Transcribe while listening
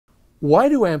Why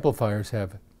do amplifiers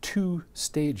have two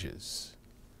stages?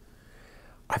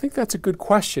 I think that's a good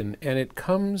question, and it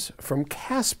comes from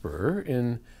Casper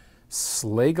in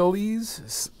Slagels,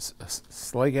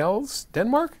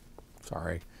 Denmark?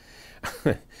 Sorry.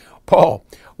 Paul,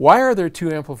 why are there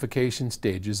two amplification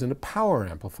stages in a power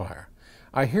amplifier?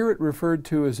 I hear it referred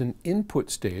to as an input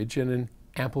stage and an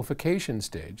amplification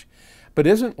stage. But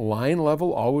isn't line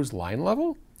level always line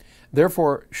level?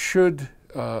 Therefore, shouldn't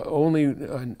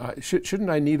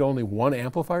I need only one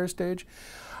amplifier stage?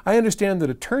 I understand that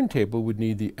a turntable would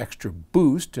need the extra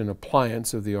boost and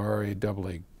appliance of the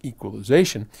RAAA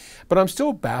equalization, but I'm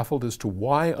still baffled as to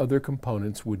why other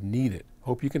components would need it.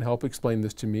 Hope you can help explain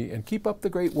this to me, and keep up the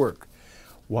great work.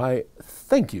 Why,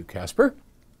 thank you, Casper.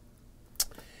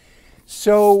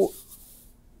 So,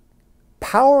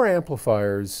 power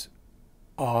amplifiers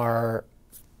are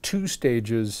two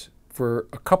stages for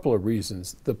a couple of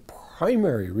reasons. The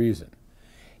primary reason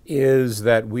is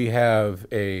that we have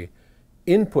a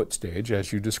input stage,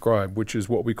 as you described, which is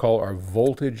what we call our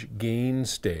voltage gain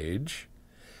stage,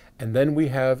 and then we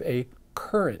have a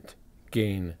current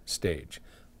gain stage.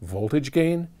 Voltage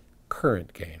gain,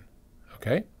 current gain,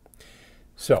 okay?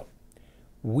 So,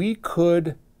 we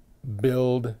could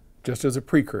build, just as a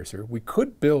precursor, we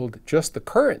could build just the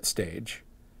current stage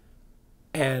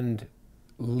and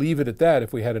leave it at that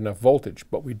if we had enough voltage,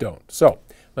 but we don't. So,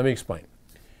 let me explain.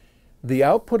 The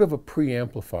output of a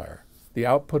preamplifier, the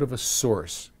output of a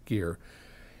source gear,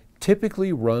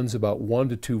 typically runs about 1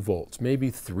 to 2 volts,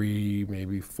 maybe 3,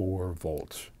 maybe 4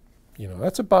 volts. You know,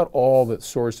 that's about all that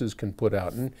sources can put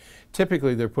out. And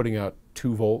typically they're putting out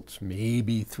 2 volts,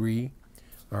 maybe 3.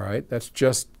 All right, that's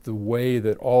just the way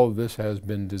that all of this has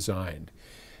been designed.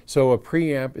 So a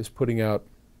preamp is putting out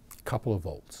a couple of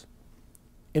volts.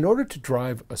 In order to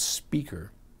drive a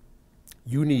speaker,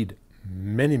 you need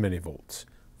many, many volts.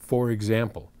 For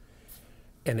example,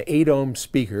 an 8-ohm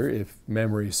speaker, if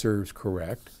memory serves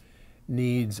correct,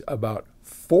 needs about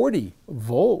 40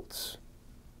 volts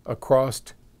across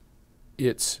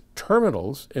its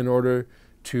terminals in order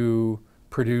to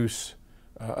produce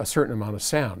a certain amount of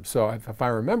sound. So if I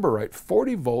remember right,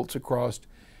 40 volts across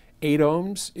 8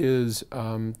 ohms is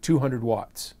 200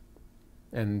 watts,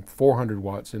 and 400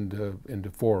 watts into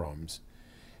 4 ohms.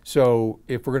 So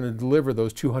if we're going to deliver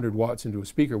those 200 watts into a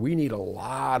speaker, we need a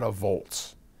lot of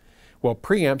volts. Well,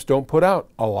 preamps don't put out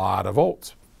a lot of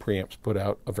volts. Preamps put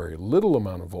out a very little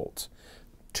amount of volts,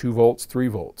 2 volts, 3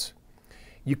 volts.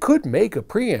 You could make a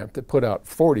preamp that put out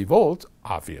 40 volts,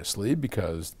 obviously,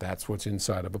 because that's what's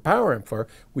inside of a power amplifier.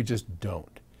 We just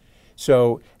don't.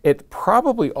 So it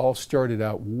probably all started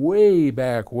out way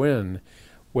back when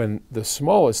the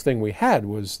smallest thing we had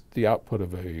was the output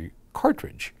of a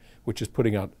cartridge, which is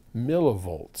putting out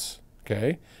millivolts,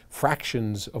 okay?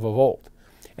 Fractions of a volt.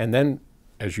 And then,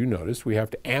 as you noticed, we have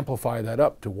to amplify that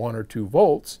up to 1 or 2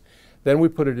 volts. Then we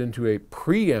put it into a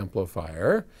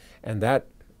preamplifier, and that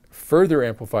further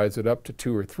amplifies it up to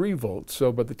 2 or 3 volts.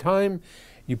 So by the time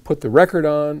you put the record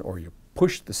on or you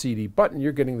push the CD button,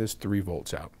 you're getting this 3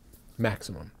 volts out,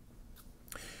 maximum.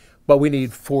 But we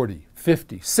need 40,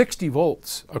 50, 60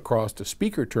 volts across the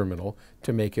speaker terminal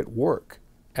to make it work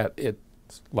at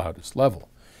its loudest level.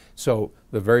 So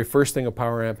the very first thing a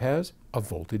power amp has, a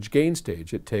voltage gain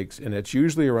stage. It takes, and it's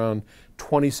usually around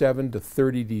 27 to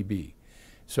 30 dB.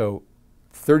 So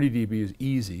 30 dB is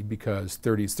easy because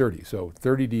 30 is 30. So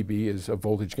 30 dB is a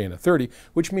voltage gain of 30,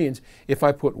 which means if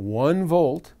I put 1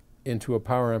 volt into a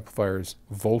power amplifier's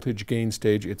voltage gain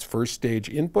stage, its first stage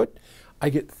input, I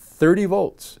get 30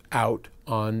 volts out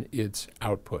on its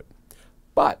output.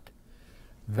 But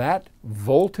that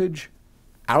voltage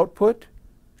output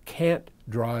can't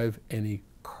drive any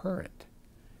current.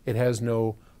 It has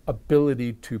no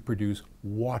ability to produce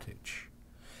wattage.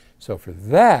 So for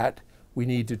that, we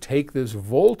need to take this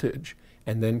voltage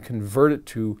and then convert it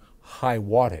to high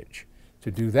wattage.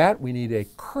 To do that, we need a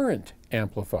current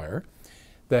amplifier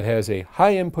that has a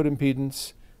high input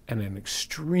impedance and an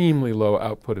extremely low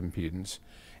output impedance.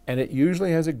 And it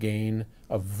usually has a gain,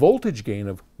 a voltage gain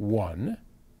of 1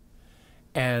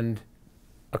 and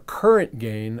a current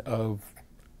gain of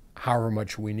however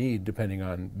much we need, depending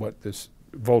on what this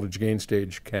voltage gain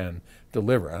stage can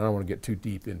deliver. I don't want to get too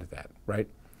deep into that, right?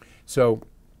 So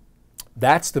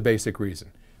that's the basic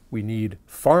reason. We need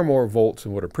far more volts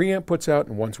than what a preamp puts out,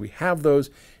 and once we have those,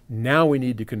 now we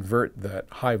need to convert that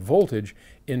high voltage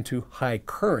into high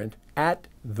current at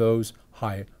those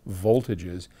high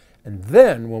voltages. And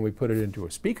then when we put it into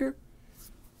a speaker,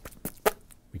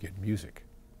 we get music.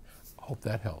 I hope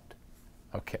that helped.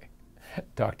 Okay,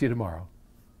 talk to you tomorrow.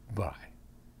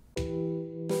 Bye.